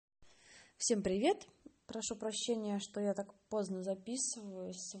Всем привет! Прошу прощения, что я так поздно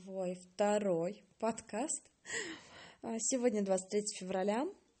записываю свой второй подкаст. Сегодня 23 февраля,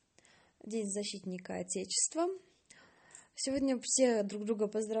 День защитника Отечества. Сегодня все друг друга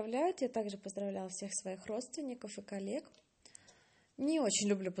поздравляют. Я также поздравляла всех своих родственников и коллег. Не очень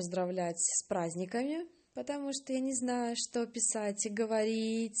люблю поздравлять с праздниками, потому что я не знаю, что писать и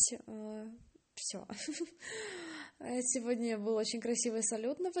говорить. Все. Сегодня был очень красивый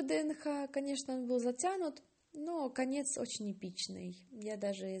салют на ВДНХ. Конечно, он был затянут, но конец очень эпичный. Я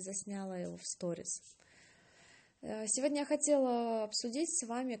даже засняла его в сторис. Сегодня я хотела обсудить с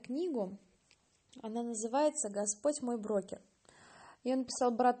вами книгу. Она называется «Господь, мой брокер». Ее написал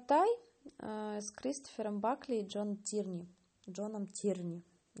брат Тай с Кристофером Бакли и Джоном Тирни.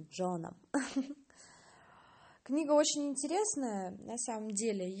 Книга очень интересная, на самом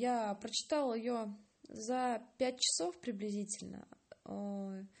деле. Я прочитала ее за 5 часов приблизительно.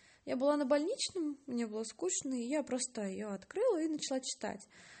 Я была на больничном, мне было скучно, и я просто ее открыла и начала читать.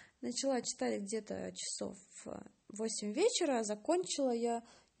 Начала читать где-то часов в 8 вечера, а закончила я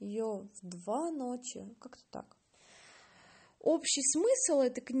ее в 2 ночи, как-то так. Общий смысл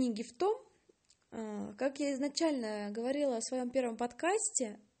этой книги в том, как я изначально говорила в своем первом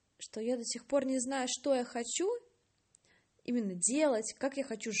подкасте, что я до сих пор не знаю, что я хочу именно делать, как я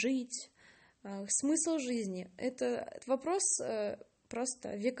хочу жить, смысл жизни. Это вопрос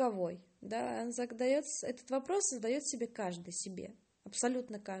просто вековой. Да? Этот вопрос задает себе каждый,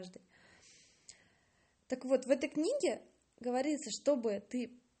 абсолютно каждый. Так вот, в этой книге говорится, чтобы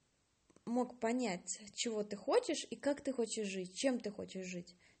ты мог понять, чего ты хочешь и как ты хочешь жить, чем ты хочешь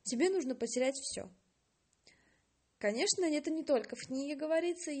жить, тебе нужно потерять все. Конечно, это не только в книге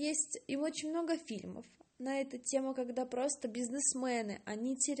говорится, есть и очень много фильмов на эту тему, когда просто бизнесмены,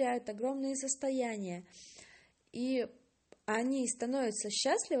 они теряют огромные состояния, и они становятся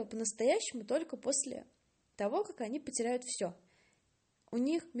счастливы по-настоящему только после того, как они потеряют все. У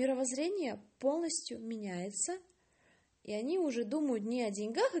них мировоззрение полностью меняется, и они уже думают не о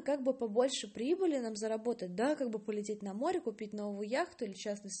деньгах, и как бы побольше прибыли нам заработать, да, как бы полететь на море, купить новую яхту или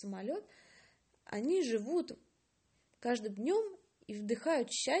частный самолет. Они живут каждым днем и вдыхают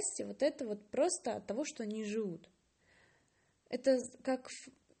счастье просто от того, что они живут. Это как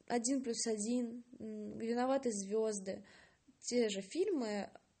 1+1, виноваты звезды, те же фильмы,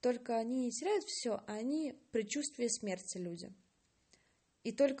 только они не теряют все, а они предчувствие смерти люди.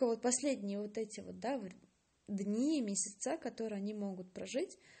 И только последние эти дни и месяца, которые они могут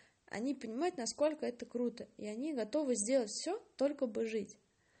прожить, они понимают, насколько это круто, и они готовы сделать все, только бы жить.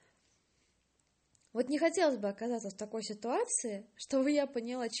 Не хотелось бы оказаться в такой ситуации, чтобы я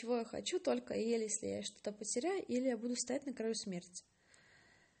поняла, чего я хочу, только если я что-то потеряю, или я буду стоять на краю смерти.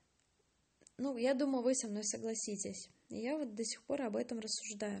 Я думаю, вы со мной согласитесь. И я до сих пор об этом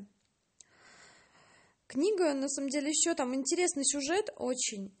рассуждаю. Книга, на самом деле, еще там интересный сюжет,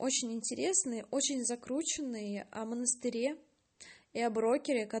 очень, очень интересный, очень закрученный о монастыре и о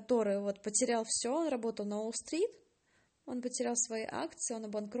брокере, который потерял все, он работал на Уолл-стрит, он потерял свои акции, он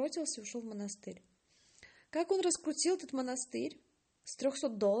обанкротился и ушел в монастырь. Как он раскрутил этот монастырь с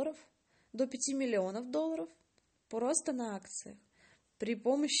 $300 до $5 миллионов просто на акциях при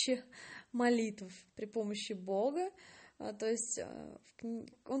помощи молитв, при помощи Бога. То есть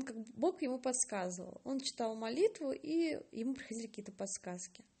он как Бог ему подсказывал. Он читал молитву, и ему приходили какие-то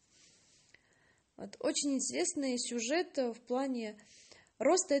подсказки. Очень интересный сюжет в плане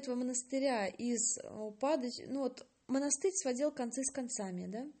роста этого монастыря из упада. Монастырь сводил концы с концами,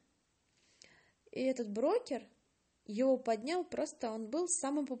 да? И этот брокер его поднял, просто он был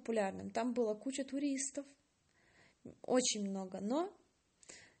самым популярным. Там была куча туристов, очень много, но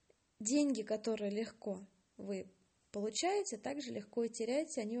деньги, которые легко вы получаете, также легко и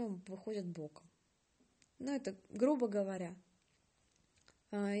теряете, они вам выходят боком. Это грубо говоря.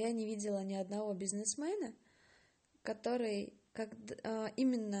 Я не видела ни одного бизнесмена, который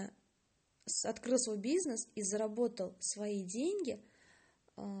именно открыл свой бизнес и заработал свои деньги.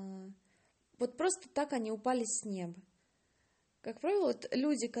 Просто так они упали с неба. Как правило,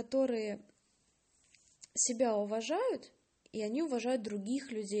 люди, которые себя уважают, и они уважают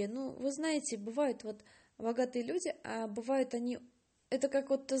других людей. Вы знаете, бывают богатые люди, а бывают они... Это как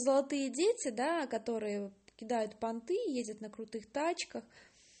золотые дети, да, которые кидают понты, ездят на крутых тачках.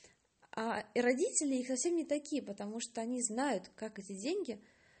 И родители их совсем не такие, потому что они знают, как эти деньги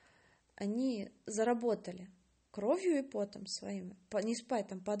они заработали. Кровью и потом своим, не спать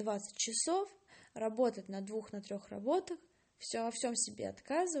по 20 часов, работать на 2-3 работах, во всем себе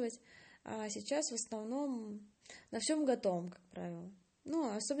отказывать, а сейчас в основном на всем готовом, как правило.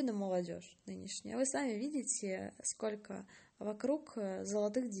 Особенно молодежь нынешняя. Вы сами видите, сколько вокруг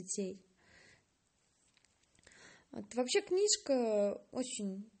золотых детей. Вообще книжка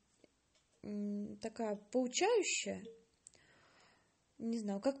очень такая поучающая. Не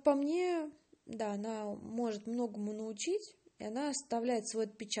знаю, как по мне, да, она может многому научить, и она оставляет свой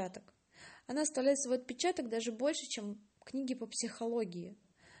отпечаток. Она оставляет свой отпечаток даже больше, чем книги по психологии.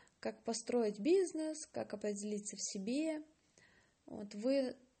 Как построить бизнес, как определиться в себе.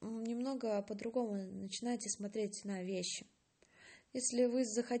 Вы немного по-другому начинаете смотреть на вещи. Если вы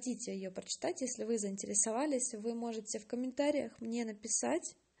захотите ее прочитать, если вы заинтересовались, вы можете в комментариях мне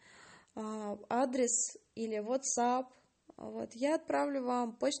написать адрес или WhatsApp. Я отправлю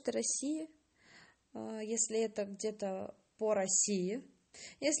вам Почта России, если это где-то по России.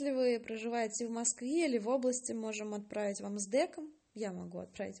 Если вы проживаете в Москве или в области, можем отправить вам с ДЭКом. Я могу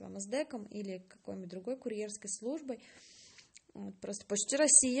отправить вам с ДЭКом или какой-нибудь другой курьерской службой. Просто Почте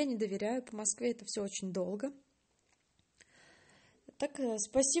России я не доверяю. По Москве это все очень долго. Так,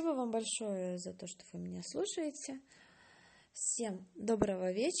 спасибо вам большое за то, что вы меня слушаете. Всем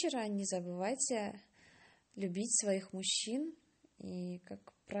доброго вечера. Не забывайте любить своих мужчин и,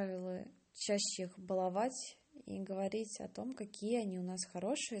 как правило, чаще их баловать и говорить о том, какие они у нас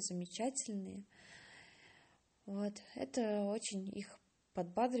хорошие, замечательные. Это очень их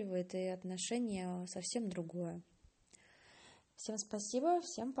подбадривает, и отношение совсем другое. Всем спасибо,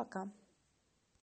 всем пока.